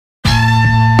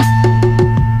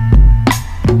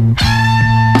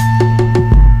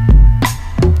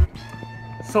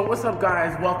what's up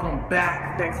guys? Welcome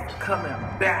back. Thanks for coming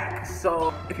back.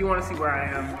 So if you want to see where I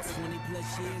am,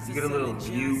 you get a little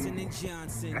view.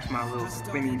 That's my little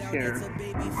spinny chair.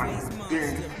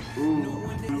 Ooh.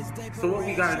 So what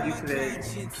we gotta do today,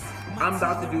 I'm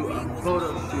about to do a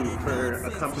photo shoot for a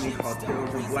company called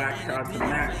Tales in Black. Shout out to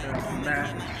Matt.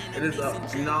 It is a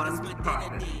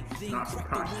non-profit,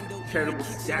 charitable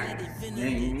status.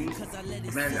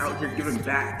 Man, out here giving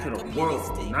back to the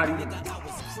world. Not even.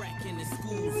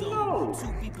 No.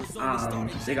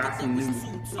 They got some new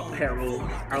apparel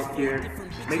out here.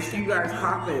 Make sure you guys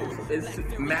cop it. It's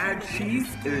mad cheap.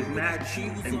 It is mad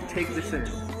cheap, and take this in.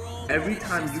 Every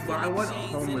time you buy one, a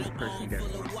homeless person gets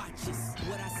one.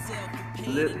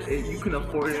 You can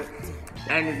afford it,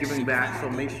 and you're giving back, so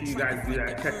make sure you guys do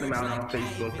that. Check them out on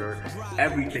Facebook or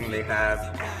everything they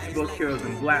have. Book Tales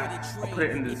in Black. I'll put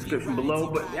it in the description below.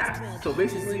 But yeah, so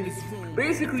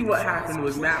basically what happened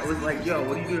was Matt was like, "Yo,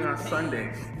 what are you doing on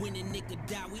Sunday?"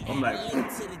 I'm like,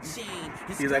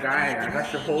 he's like, "Alright, I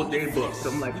got your whole day booked." So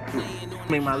I'm like,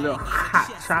 make my little hot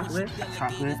chocolate,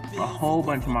 a whole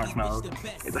bunch of marshmallows.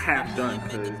 It's a half done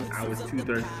because I was too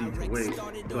thirsty to wait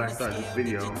until I started this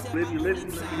video. Livy.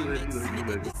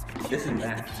 This is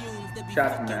Matt.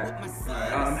 Shout out to Matt.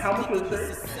 How much was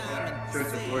this?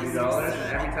 Shirts are $40,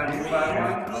 and every time you buy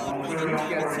one, you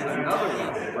get another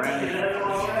one. Brand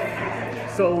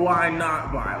new. So why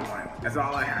not buy one? That's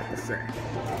all I have to say.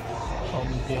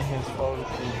 Homie getting his photo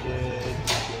shoot.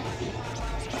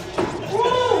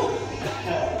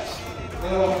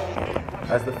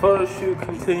 As the photo shoot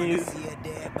continues,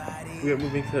 we are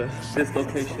moving to this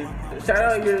location. Shout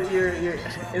out your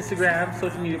Instagram,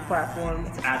 social media platforms.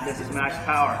 This is Max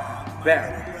Power.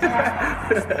 Bam.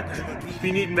 If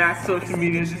you need Matt's social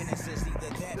media, just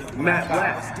Matt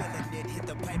Black.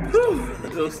 Whew.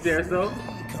 Those stairs though.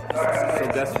 So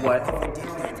guess what?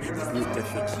 Group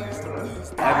picture.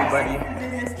 Everybody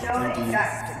in the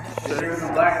Tales in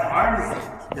Black Army.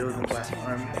 Tales in Black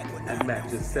Army, as Matt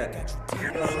just said.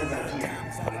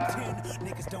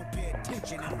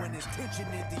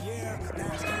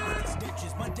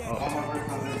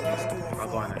 I'll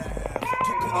go on it.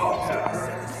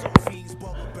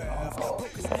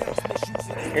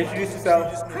 Introduce yourself.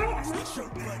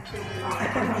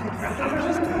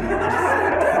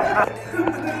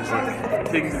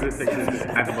 Pictures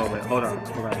at the moment. Hold on.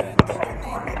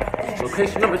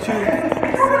 Location number 2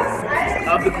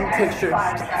 of the group picture.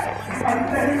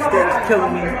 Stairs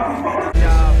killing me.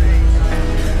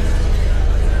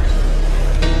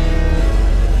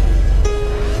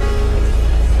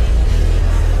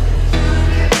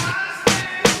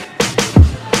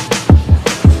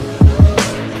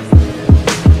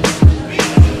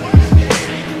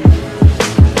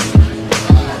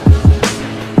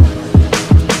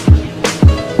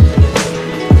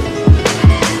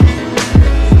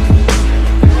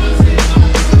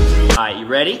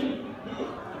 Ready?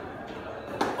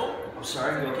 Oh, I'm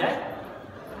sorry, you okay?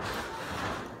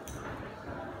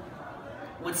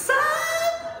 What's up?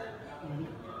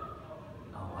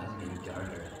 Oh, why is it getting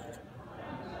darker?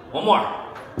 One more.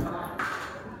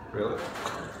 Really?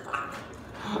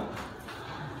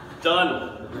 Done.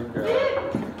 You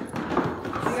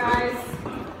guys,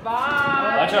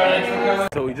 bye. Bye, Charlie.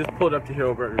 So we just pulled up to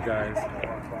Hero Burger, guys.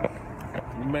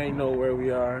 You may know where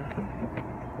we are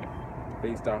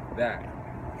based off of that.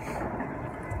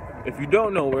 If you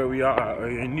don't know where we are, or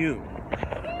you're new,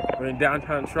 we're in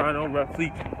downtown Toronto,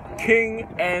 roughly King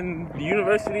and the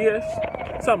University-ish,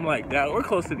 something like that. We're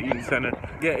close to the Eden Center.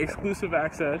 Get exclusive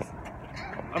access.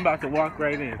 I'm about to walk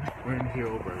right in. We're in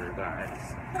Hero Burger,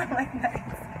 guys.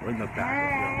 We're in the back of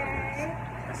Hero Burger.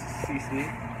 That's CC.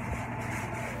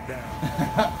 Okay.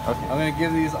 I'm gonna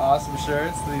give these awesome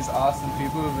shirts to these awesome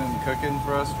people who've been cooking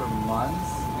for us for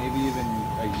months, maybe even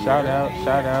a year. Shout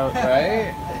out.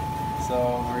 Right? So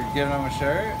we're giving them a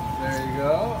shirt. There you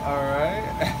go. Alright,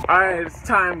 it's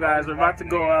time, guys. We're about to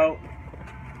go out.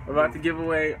 We're about to give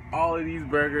away all of these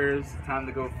burgers. time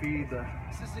to go feed the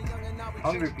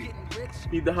hungry people.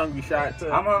 Feed the hungry shot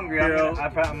to I'm hungry. Hero. I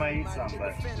probably might eat some,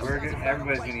 but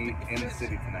everybody's gonna eat in the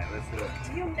city tonight. Let's do it.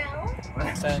 You know?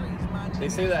 And they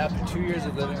say that after 2 years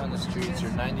of living on the streets,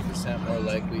 you're 90% more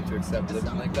likely to accept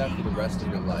living like that for the rest of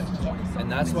your life.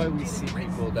 And that's why we see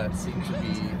people that seem to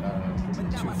be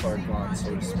too far gone,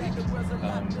 so to speak.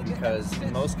 Because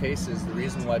in most cases, the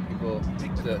reason why people,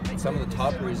 some of the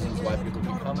top reasons why people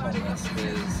become homeless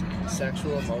is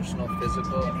sexual, emotional,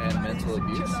 physical, and mental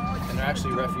abuse. And they're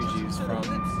actually refugees from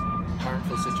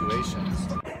harmful situations.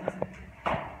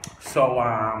 So,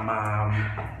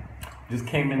 just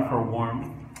came in for warmth.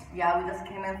 Yeah, we just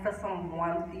came in for some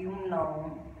warmth, you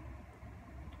know.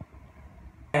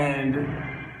 And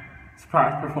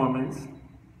surprise performance.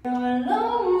 You're a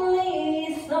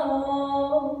lonely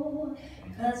soul,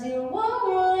 'cause you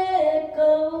won't let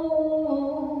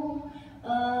go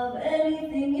of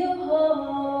anything you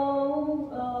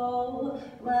hold. Oh,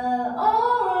 well,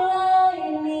 all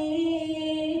I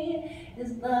need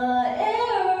is the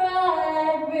air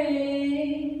I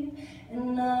breathe.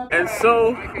 And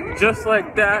so, just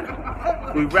like that,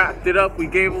 we wrapped it up. We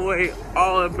gave away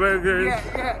all the burgers.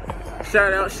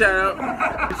 Shout out, shout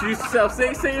out. Introduce yourself.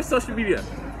 Say your social media.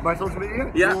 My social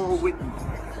media? Yeah. Joel Whitten.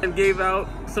 And gave out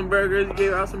some burgers.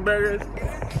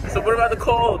 So what about the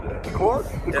cold? The cold?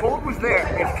 The cold was there.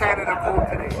 It's Canada cold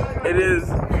today. It is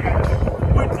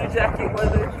winter jacket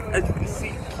weather, as you can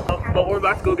see. But we're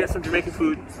about to go get some Jamaican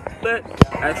food. But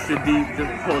extra deep,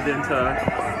 just pulled into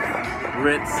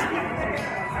Ritz.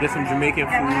 Get some Jamaican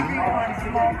food.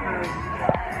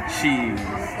 Cheese.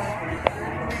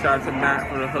 Shout out to Matt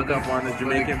for the hookup on the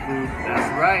Jamaican food. That's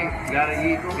right. Gotta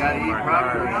eat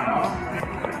proper.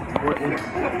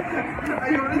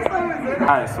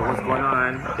 Alright, so what's going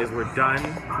on is we're done.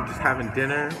 We're just having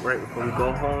dinner right before we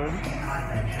go home.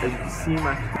 As you can see,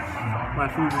 my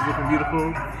food is looking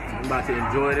beautiful. I'm about to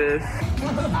enjoy this.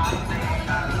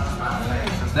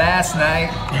 Last night.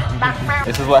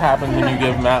 This is what happens when you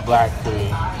give Matt Black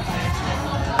food.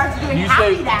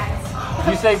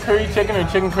 You say curry chicken or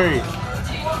chicken curry?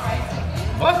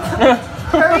 What?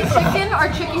 Curry chicken or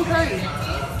chicken curry?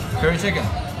 Curry chicken.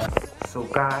 So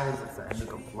guys, it's the end of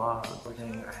the vlog.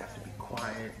 I have to be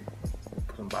quiet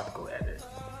because I'm about to go edit.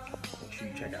 Make sure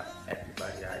you check out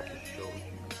everybody I just showed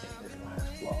you in this last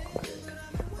vlog. Okay?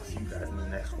 I'll see you guys in the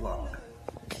next vlog.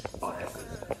 All that good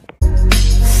stuff.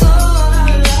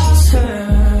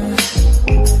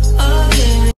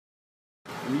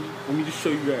 Let me just show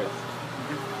you guys.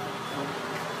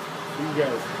 Show you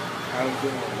guys how I'm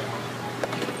doing right now.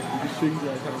 Let me just show you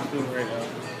guys how I'm doing right now.